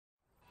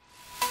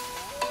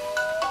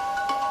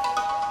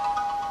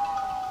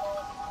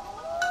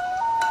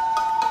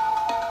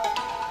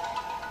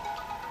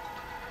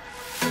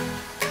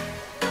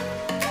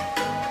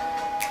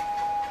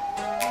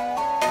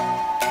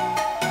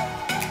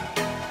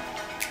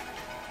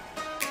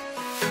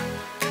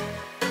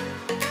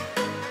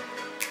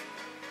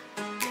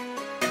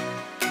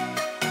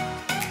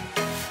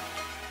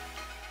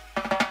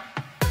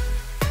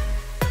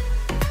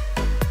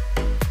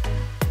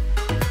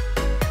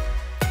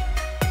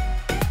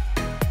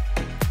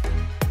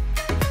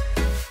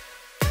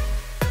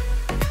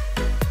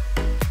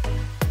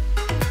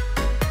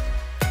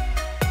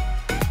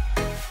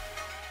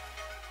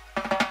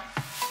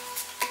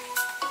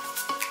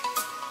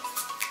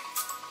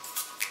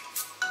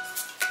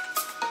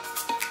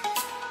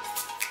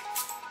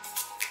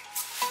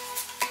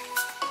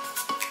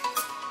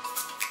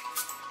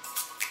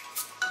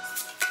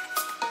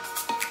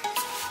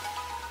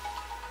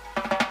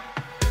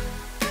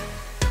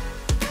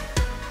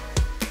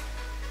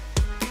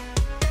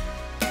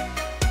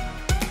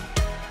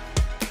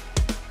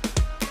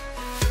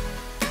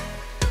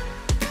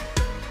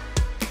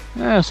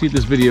I'll see if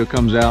this video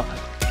comes out.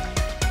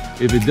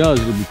 If it does,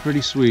 it'll be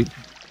pretty sweet.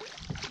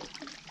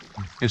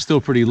 It's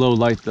still pretty low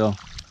light though.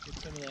 Get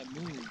some of that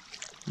moon.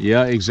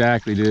 Yeah,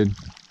 exactly, dude.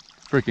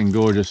 Freaking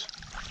gorgeous.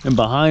 And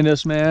behind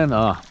us, man,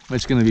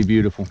 it's gonna be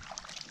beautiful.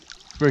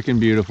 Freaking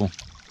beautiful.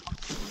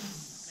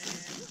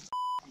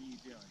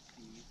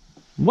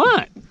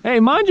 What? Hey,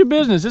 mind your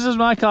business. This is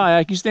my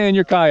kayak. You stay in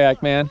your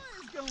kayak, man.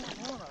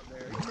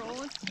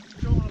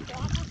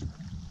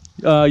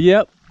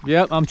 Yep.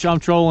 I'm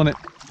trolling it.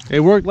 It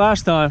worked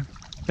last time.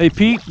 Hey,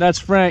 Pete, that's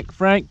Frank.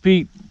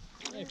 Pete.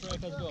 Hey,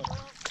 Frank, how's it going?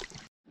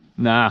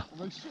 Nah.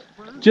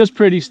 Just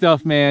pretty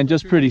stuff, man.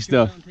 Just pretty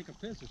stuff. Take a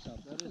piss or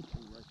something. That is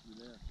cool right through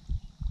there.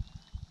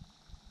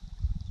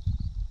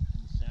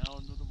 And the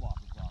sound of the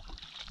water flop.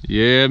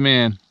 Yeah,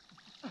 man.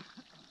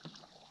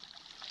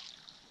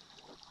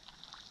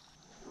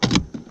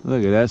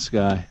 Look at that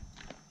sky.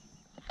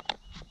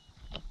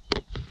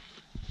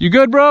 You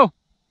good, bro?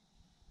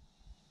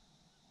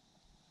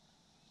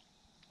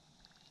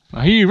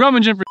 I hear you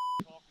rummaging for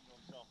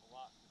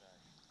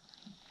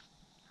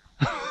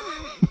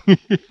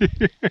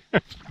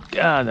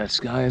God, that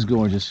sky is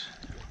gorgeous.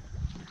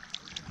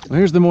 Well,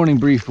 here's the morning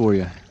brief for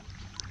you.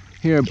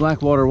 Here at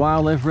Blackwater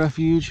Wildlife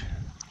Refuge,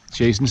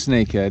 chasing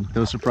snakehead.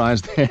 No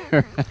surprise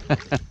there.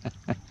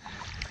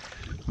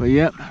 But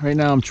yep, right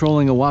now I'm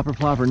trolling a Whopper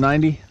Plopper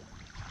 90.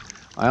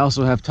 I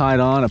also have tied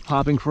on a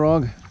popping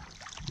frog.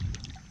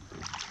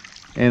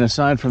 And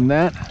aside from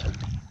that,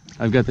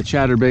 I've got the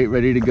chatterbait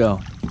ready to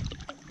go.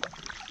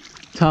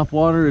 Top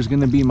water is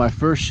going to be my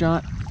first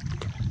shot.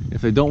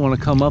 If they don't want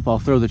to come up, I'll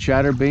throw the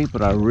chatterbait,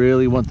 but I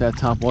really want that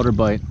top water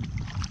bite.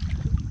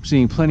 I'm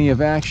seeing plenty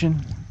of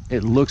action.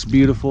 It looks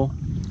beautiful.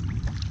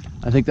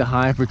 I think the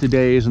high for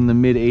today is in the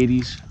mid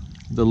 80s.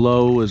 The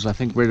low is, I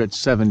think, right at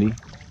 70.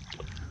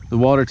 The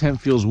water temp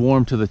feels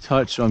warm to the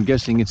touch, so I'm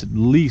guessing it's at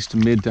least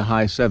mid to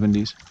high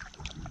 70s.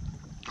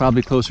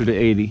 Probably closer to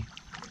 80,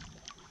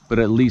 but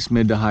at least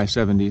mid to high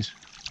 70s.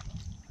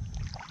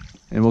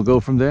 And we'll go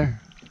from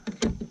there.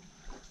 I'm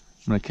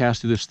gonna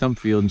cast through this stump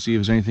field and see if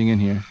there's anything in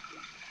here.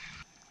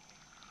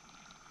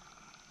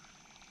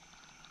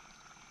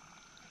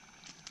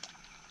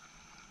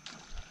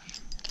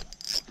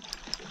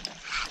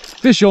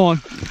 Fish on!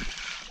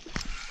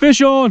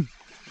 Fish on!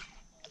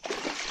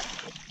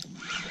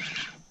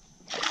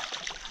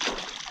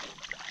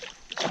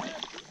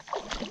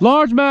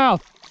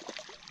 Largemouth!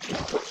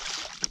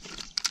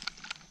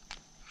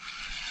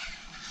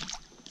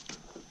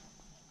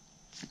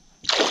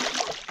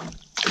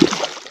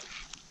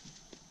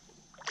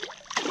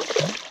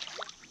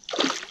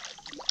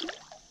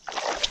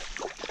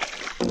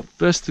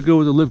 Best to go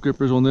with the lip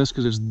grippers on this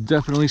because there's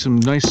definitely some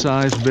nice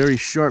sized, very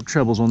sharp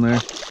trebles on there.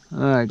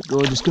 Alright,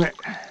 gorgeous, come here.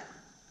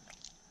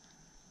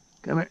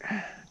 Come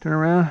here. Turn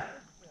around.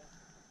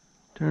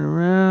 Turn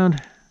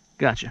around.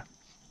 Gotcha.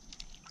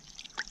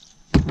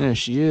 There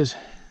she is.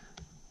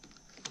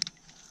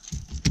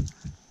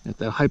 Got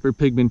that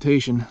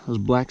hyperpigmentation, those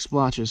black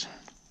splotches.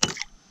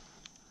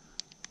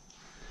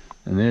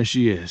 And there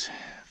she is.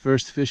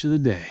 First fish of the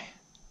day.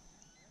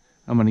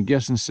 I'm gonna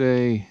guess and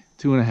say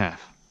 2.5.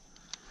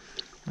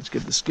 Let's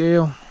get the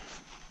scale.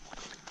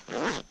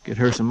 Get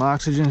her some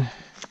oxygen.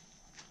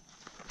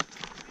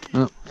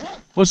 Oh.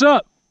 What's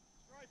up?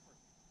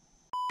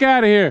 Get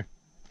out of here.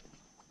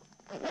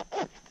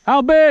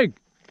 How big?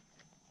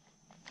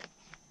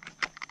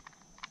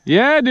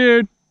 Yeah,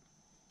 dude.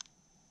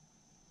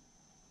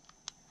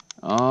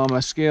 Oh, my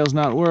scale's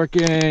not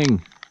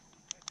working.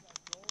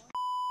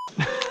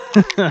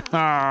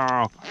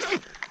 Oh,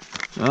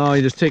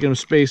 you're just taking up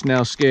space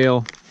now,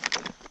 scale.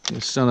 You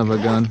son of a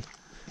gun.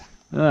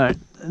 All right,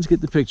 let's get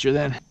the picture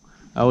then.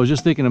 I was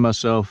just thinking to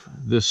myself,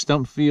 this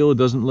stump field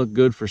doesn't look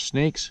good for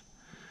snakes,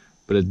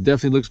 but it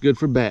definitely looks good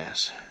for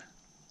bass.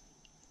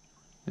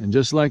 And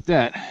just like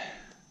that,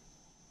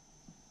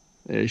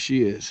 there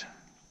she is.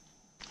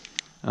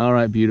 All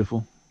right,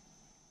 beautiful.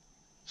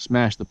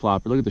 Smash the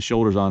plopper. Look at the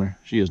shoulders on her.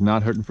 She is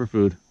not hurting for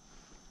food.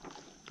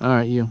 All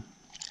right, you.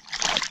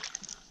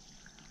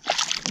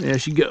 There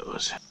she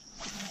goes.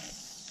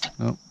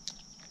 Oh.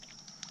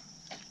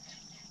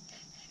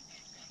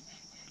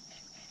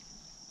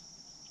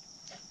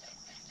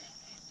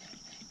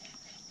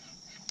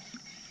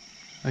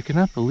 I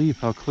cannot believe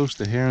how close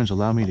the herons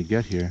allow me to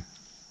get here.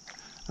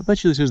 I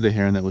bet you this is the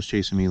heron that was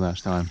chasing me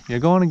last time. Yeah,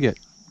 go on and get.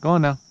 Go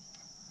on now.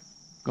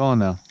 Go on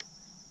now.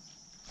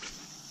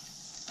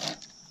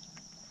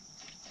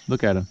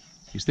 Look at him.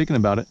 He's thinking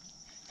about it.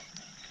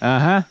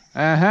 Uh-huh.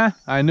 Uh-huh.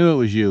 I knew it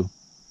was you,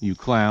 you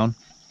clown.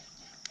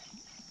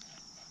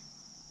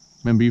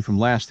 Remember you from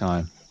last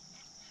time.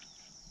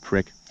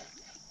 Prick.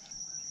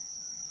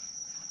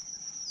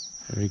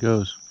 There he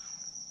goes.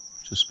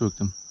 Just spooked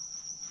him.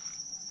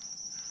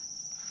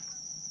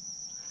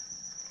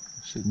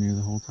 Sitting here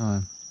the whole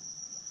time.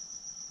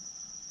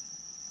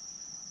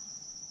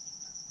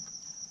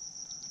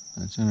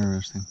 That's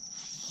interesting.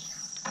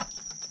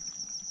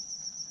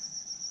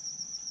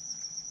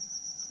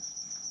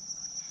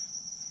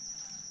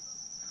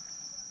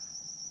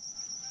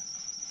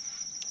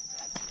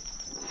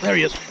 There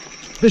he is.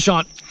 Fish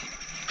on.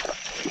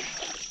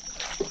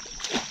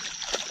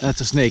 That's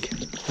a snake.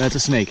 That's a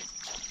snake.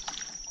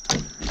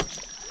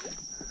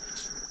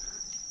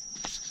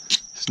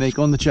 Snake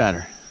on the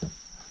chatter.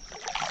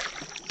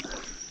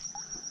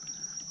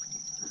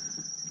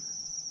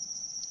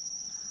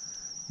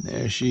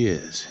 There she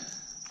is.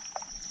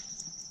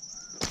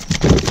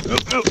 Oh,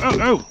 oh, oh,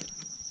 oh!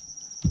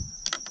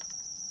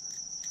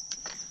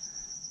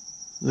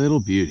 Little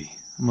beauty.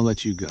 I'm gonna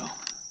let you go.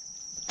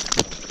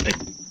 Hey,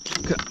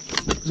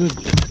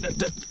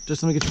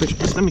 just let me get your picture.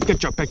 Just let me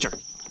get your picture.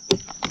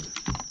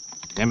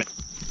 Damn it.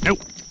 Nope.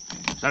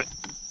 Stop it.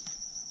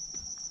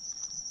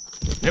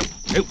 Nope.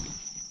 Nope.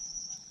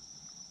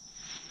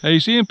 Hey, you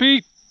see him,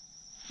 Pete?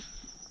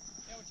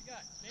 Yeah, what you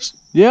got?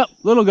 Snake? Yep,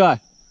 little guy.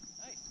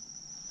 Nice.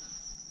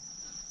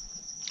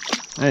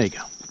 There you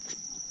go.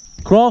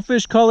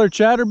 Crawfish color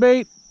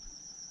chatterbait.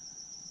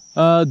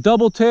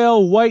 Double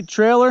tail white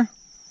trailer.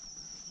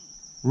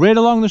 Right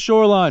along the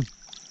shoreline.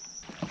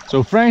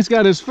 So Frank's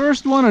got his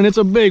first one, and it's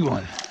a big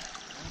one.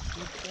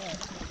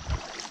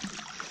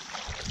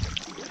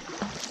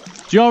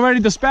 Did you already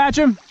dispatch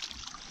him?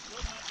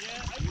 Yeah,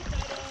 I used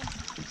that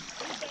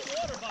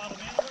water bottle,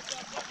 man. It worked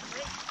out fucking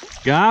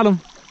great. Got him.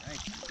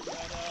 Thanks.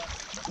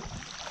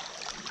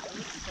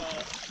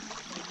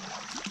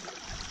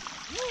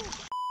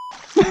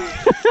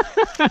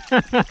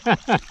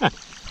 But,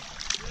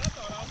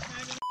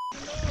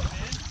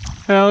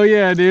 Hell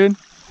yeah, dude. Dude,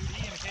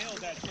 he inhaled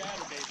that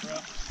chatterbait, bro.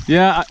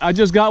 Yeah, I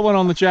just got one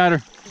on the chatter.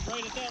 He's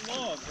right at that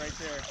log right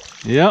there.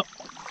 Yep.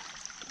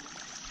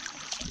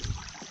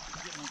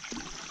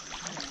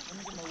 Let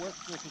me get my work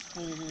surface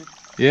clean here.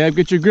 Yeah,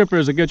 get your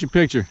grippers. I'll get your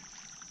picture.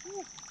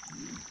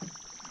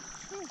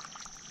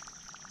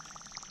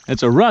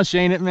 It's a rush,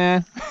 ain't it,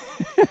 man?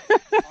 I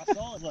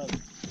saw it like,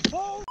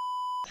 oh.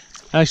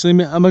 Actually,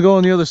 I'm gonna go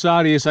on the other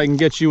side of you so I can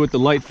get you with the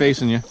light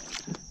facing you.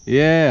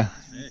 Yeah.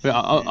 But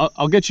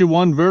I'll get you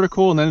one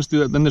vertical and then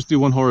just do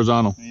one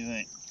horizontal. What do you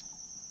think?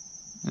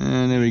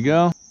 And there we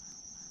go.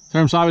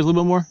 Turn sideways a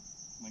little bit more.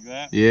 Like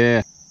that?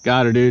 Yeah.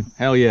 Got her, dude.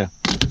 Hell yeah.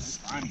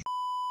 Tiny.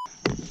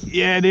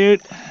 Yeah,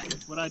 dude.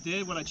 What I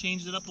did, what I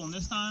changed it up on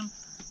this time,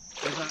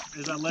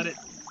 is I let it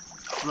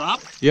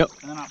drop. Yep.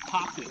 And then I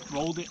popped it,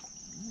 rolled it,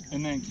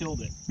 and then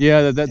killed it.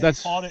 Yeah,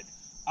 that's. Caught it.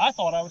 I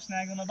thought I was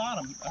snagging the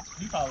bottom.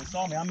 He probably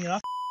saw me. I mean, I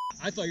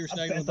thought you were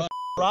snagging the bottom.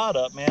 Rod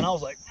up, man. I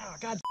was like, oh,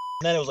 God. And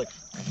then it was like,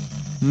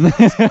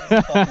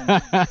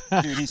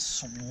 dude, he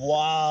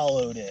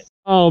swallowed it.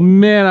 Oh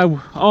man,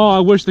 I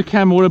wish the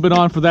camera would have been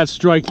on for that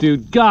strike,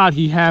 dude. God,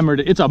 he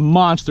hammered it. It's a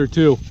monster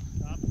too.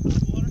 Top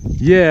water?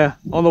 Yeah,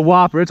 on the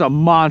whopper, it's a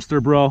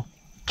monster, bro.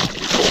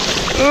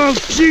 Oh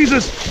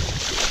Jesus!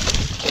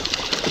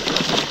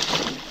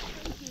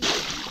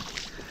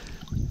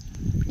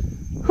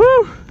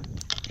 Whew!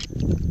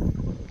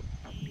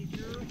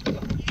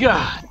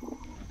 God,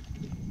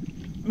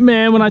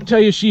 man, when I tell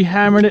you she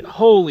hammered it,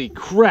 holy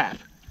crap!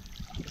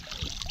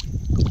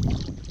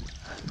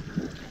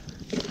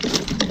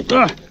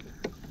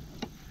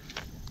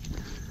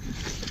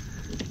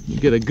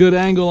 Get a good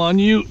angle on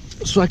you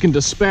so I can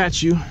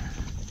dispatch you.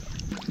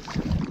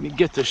 Let me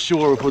get to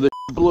shore before the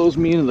blows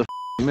me into the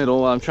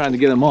middle while I'm trying to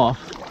get him off,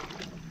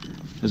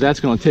 because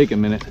that's going to take a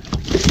minute.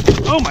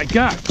 Oh my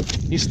God,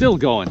 he's still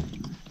going.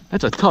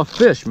 That's a tough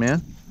fish,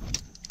 man.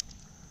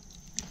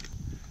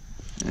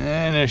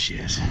 And there she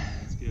is.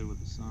 That's good with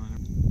the sun.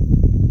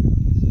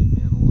 Zoom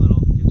in a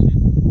little, get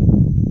you.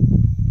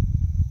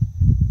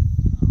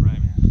 All right,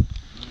 man.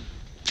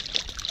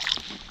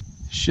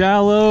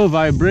 Shallow,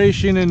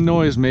 vibration, and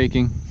noise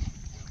making.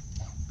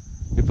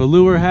 If a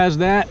lure has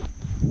that,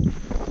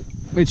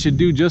 it should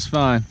do just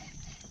fine.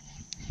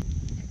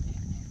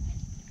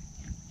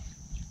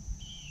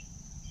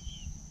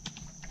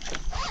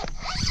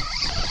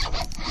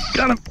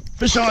 Got him!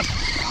 Fish on!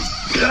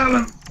 Got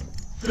him!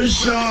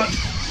 Fish on!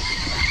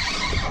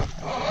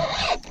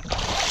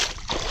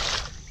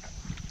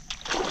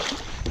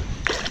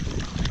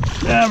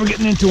 Now we're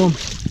getting into him.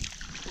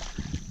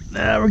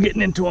 Now we're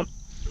getting into him.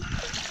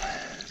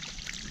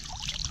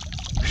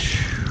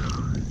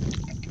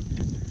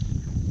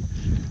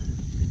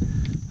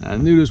 I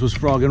knew this was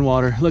frogging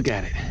water. Look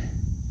at it.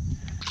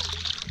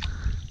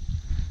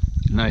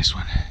 Nice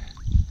one.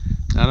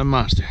 Not a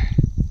monster,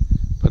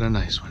 but a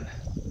nice one.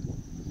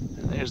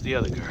 And there's the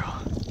other girl.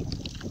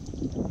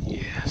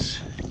 Yes.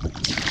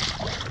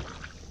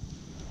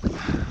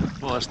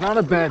 Well, it's not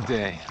a bad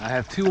day. I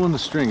have two on the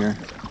stringer,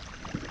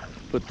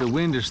 but the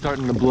wind is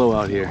starting to blow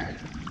out here.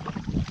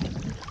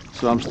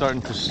 So I'm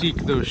starting to seek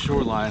those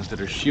shorelines that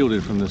are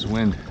shielded from this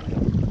wind.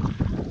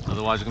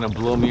 Otherwise it's gonna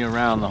blow me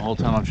around the whole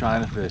time I'm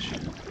trying to fish.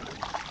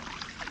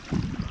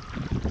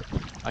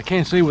 I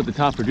can't say what the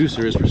top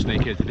producer is for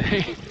snakehead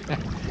today,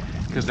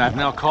 because I've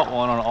now caught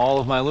one on all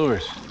of my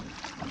lures.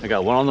 I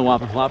got one on the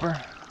whopper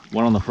flopper,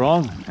 one on the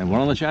frog, and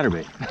one on the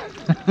chatterbait.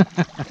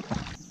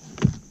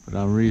 But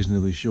I'm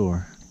reasonably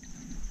sure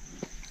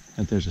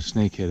that there's a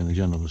snakehead in the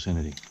general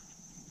vicinity.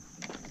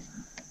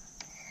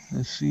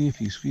 Let's see if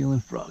he's feeling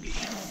froggy.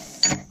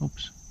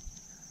 Oops,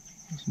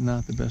 it's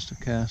not the best of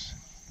casts.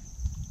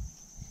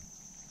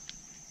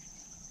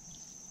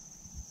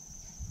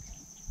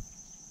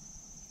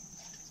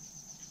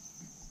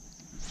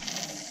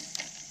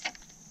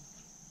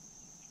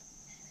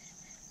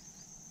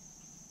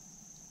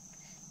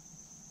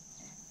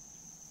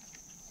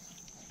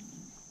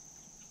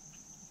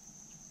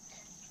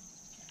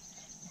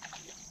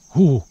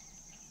 Ooh.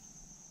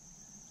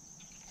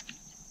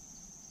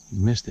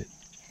 You missed it.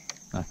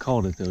 I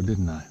called it though,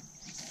 didn't I?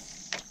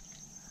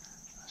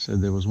 I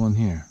said there was one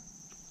here.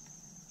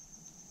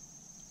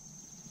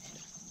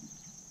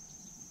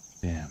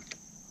 Damn.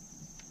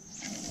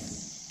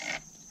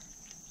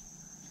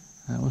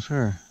 That was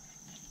her.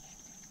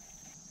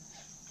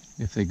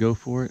 If they go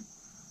for it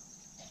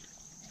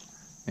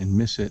and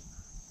miss it,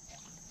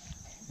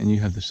 and you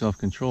have the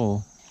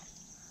self-control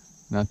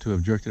not to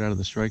have jerked it out of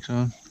the strike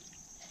zone,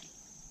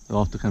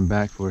 they'll have to come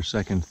back for a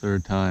second,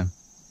 third time.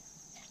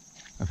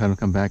 I've had them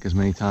come back as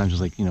many times as,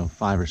 like, you know,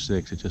 5 or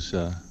 6. It just,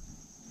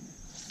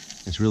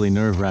 it's really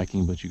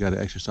nerve-wracking, but you got to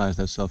exercise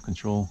that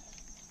self-control.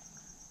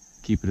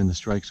 Keep it in the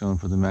strike zone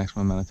for the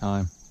maximum amount of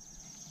time.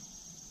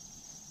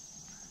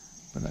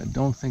 But I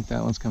don't think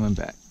that one's coming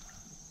back.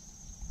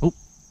 Oh,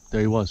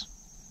 there he was.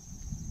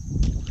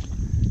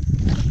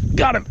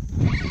 Got him!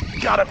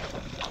 Got him!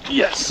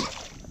 Yes!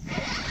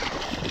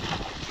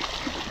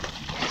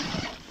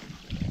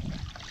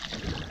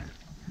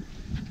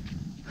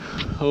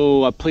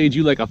 Oh, I played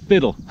you like a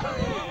fiddle.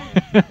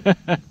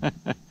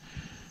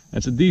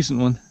 That's a decent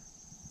one.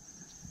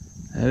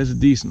 That is a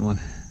decent one.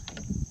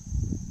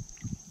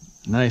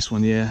 Nice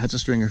one, yeah. That's a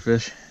stringer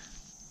fish.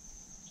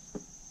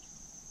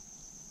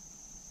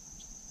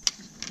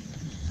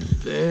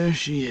 There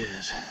she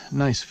is.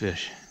 Nice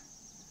fish.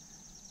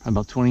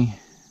 About 20,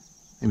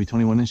 maybe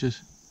 21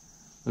 inches.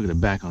 Look at the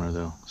back on her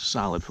though.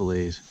 Solid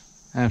fillets.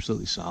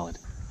 Absolutely solid.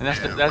 And that's,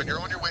 yeah, when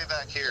you're on your way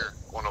back here,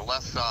 on the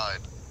left side,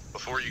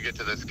 before you get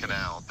to this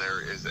canal,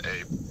 there is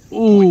a...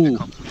 Ooh!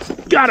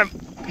 Got him!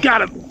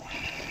 Got him!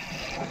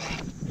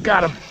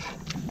 Got him!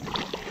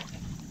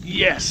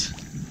 Yes!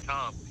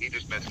 Tom, he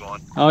just missed one.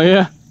 Oh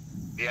yeah?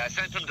 Yeah, I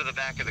sent him to the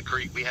back of the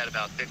creek. We had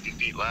about 50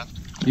 feet left.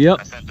 Yep.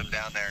 I sent him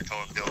down there and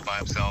told him to do it by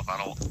himself. I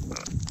don't,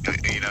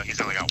 you know, he's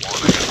only got one.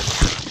 I got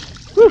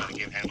 4. I'm trying to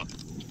give him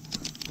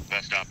the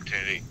best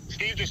opportunity.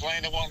 Steve just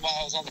landed one while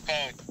I was on the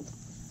phone.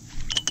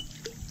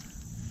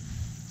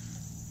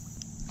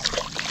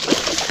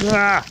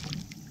 Ah.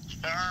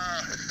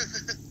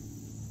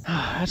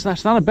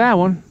 That's not a bad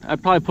one.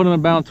 I'd probably put him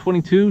about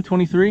 22,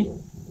 23.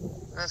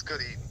 That's good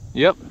eating.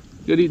 Yep,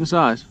 good eating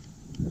size.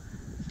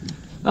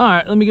 All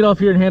right, let me get off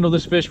here and handle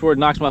this fish before it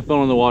knocks my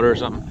phone in the water or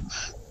something.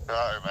 All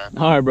right, man.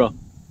 All right, bro.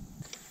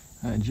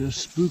 I just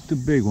spooked a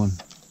big one.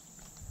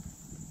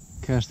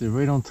 Cast it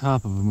right on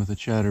top of him with a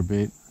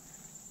chatterbait.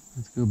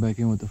 Let's go back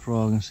in with the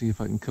frog and see if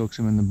I can coax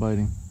him into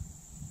biting.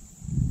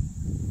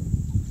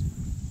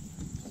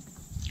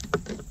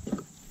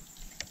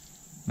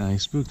 Now he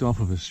spooked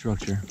off of his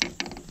structure,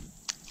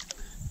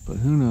 but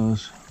who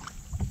knows?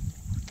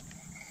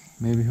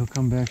 Maybe he'll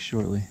come back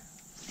shortly.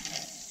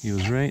 He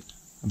was right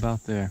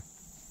about there.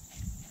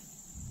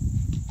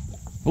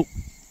 Oh,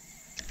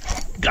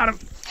 got him!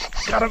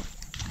 Got him!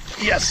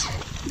 Yes!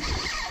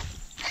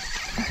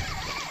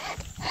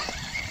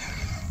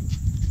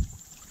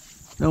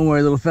 Don't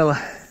worry, little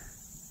fella.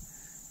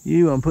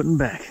 You I'm putting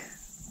back.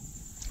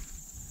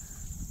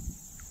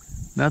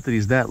 Not that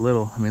he's that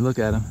little. I mean, look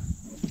at him.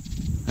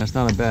 That's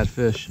not a bad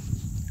fish.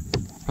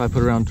 Probably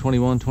put around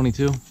 21,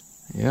 22.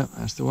 Yep,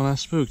 that's the one I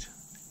spooked.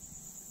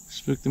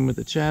 Spooked him with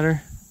the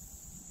chatter.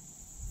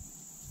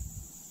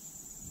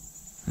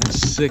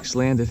 That's 6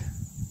 landed.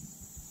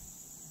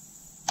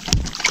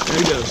 There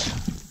he goes.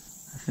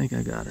 I think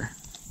I got her.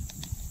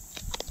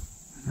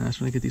 I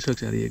just want to get these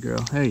hooks out of you,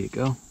 girl. There you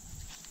go.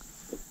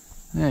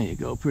 There you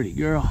go, pretty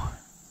girl.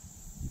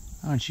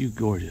 Aren't you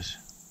gorgeous?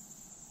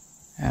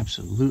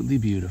 Absolutely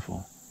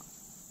beautiful.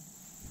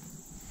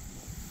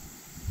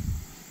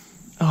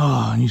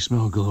 Oh, and you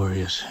smell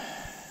glorious.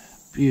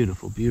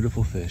 Beautiful,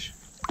 beautiful fish.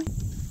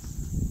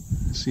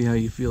 Let's see how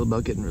you feel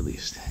about getting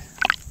released.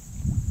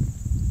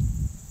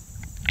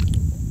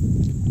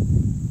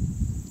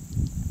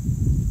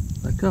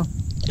 Let go.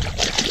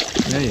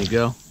 There you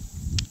go.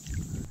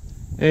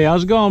 Hey,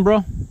 how's it going,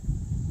 bro?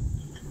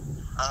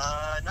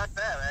 Not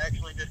bad. I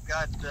actually just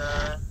got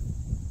a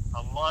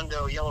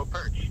Mondo yellow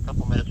perch a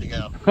couple minutes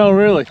ago. Oh,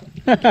 really?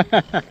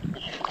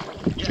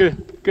 Yeah.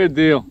 Good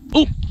deal.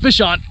 Oh,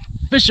 fish on.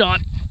 Fish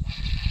on.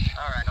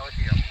 All right, I'll let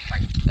you go.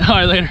 Bye. All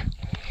right, later.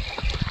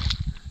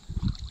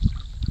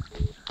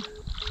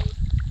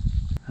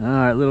 All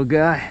right, little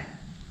guy.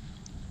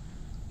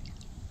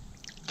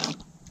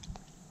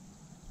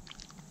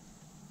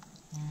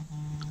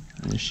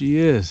 There she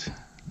is.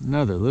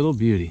 Another little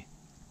beauty.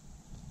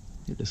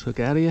 Get this hook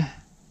out of you.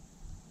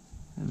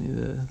 Let me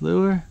the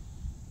lure.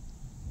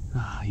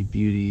 Ah, oh, you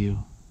beauty,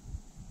 you.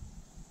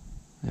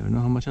 Never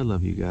know how much I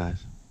love you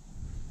guys.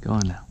 Go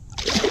on now.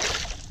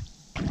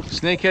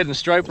 Snakehead and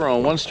striper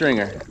on one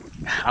stringer.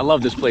 I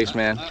love this place,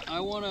 man. I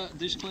want a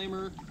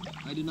disclaimer.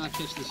 I did not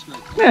catch this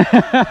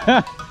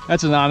striper.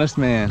 That's an honest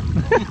man.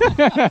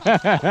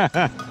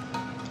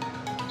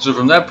 So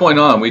from that point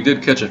on, we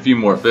did catch a few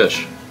more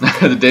fish.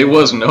 The day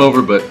wasn't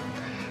over, but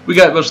we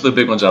got most of the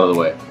big ones out of the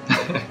way.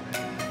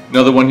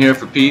 Another one here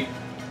for Pete.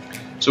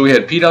 So we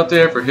had Pete out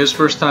there for his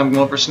first time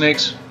going for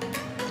snakes,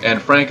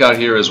 and Frank out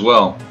here as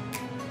well.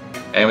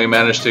 And we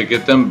managed to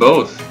get them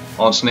both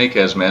on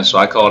snakeheads, man, so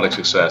I call it a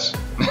success.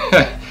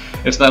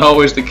 It's not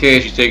always the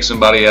case you take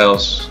somebody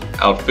else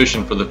out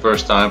fishing for the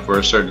first time for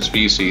a certain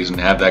species and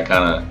have that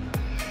kind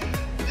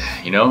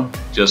of, you know,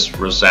 just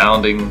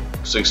resounding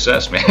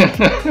success, man.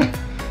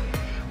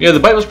 Yeah, the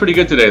bite was pretty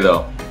good today,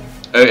 though.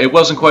 It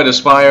wasn't quite as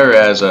fire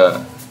as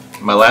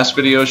my last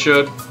video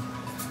showed,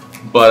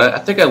 but I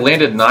think I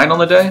landed 9 on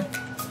the day,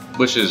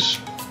 which is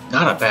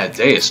not a bad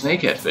day of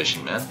snakehead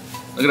fishing, man.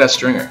 Look at that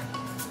stringer.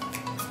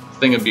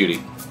 Thing of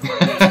beauty.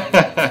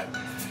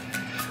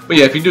 But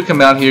yeah, if you do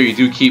come out here, you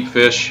do keep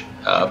fish,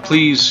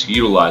 please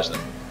utilize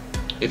them.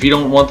 If you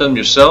don't want them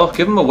yourself,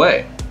 give them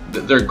away.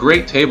 They're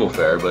great table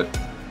fare, but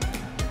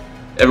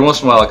every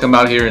once in a while I come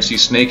out here and see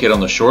snakehead on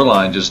the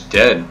shoreline just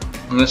dead.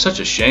 And it's such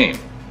a shame.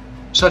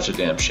 Such a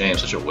damn shame,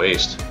 such a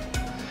waste.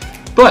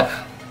 But,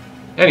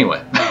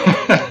 anyway.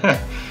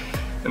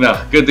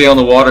 No, good day on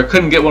the water.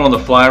 Couldn't get one on the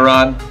fly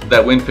rod.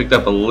 That wind picked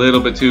up a little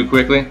bit too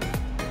quickly.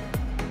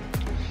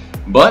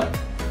 But,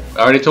 I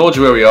already told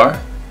you where we are.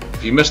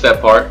 If you missed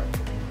that part,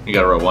 you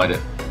gotta rewind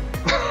it.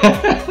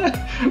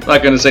 I'm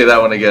not gonna say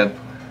that one again.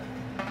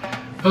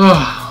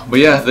 But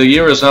yeah, the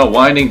year is now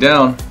winding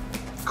down.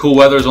 Cool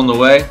weather's on the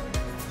way.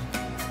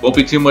 Won't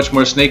be too much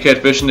more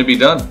snakehead fishing to be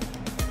done.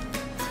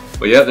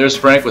 But yeah, there's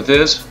Frank with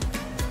his.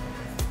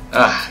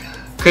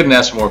 Couldn't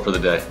ask more for the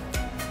day.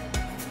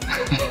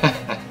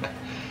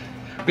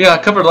 But yeah, I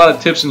covered a lot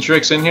of tips and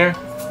tricks in here.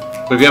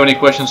 But if you have any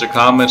questions or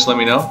comments, let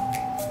me know.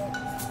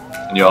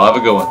 And y'all have a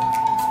good one.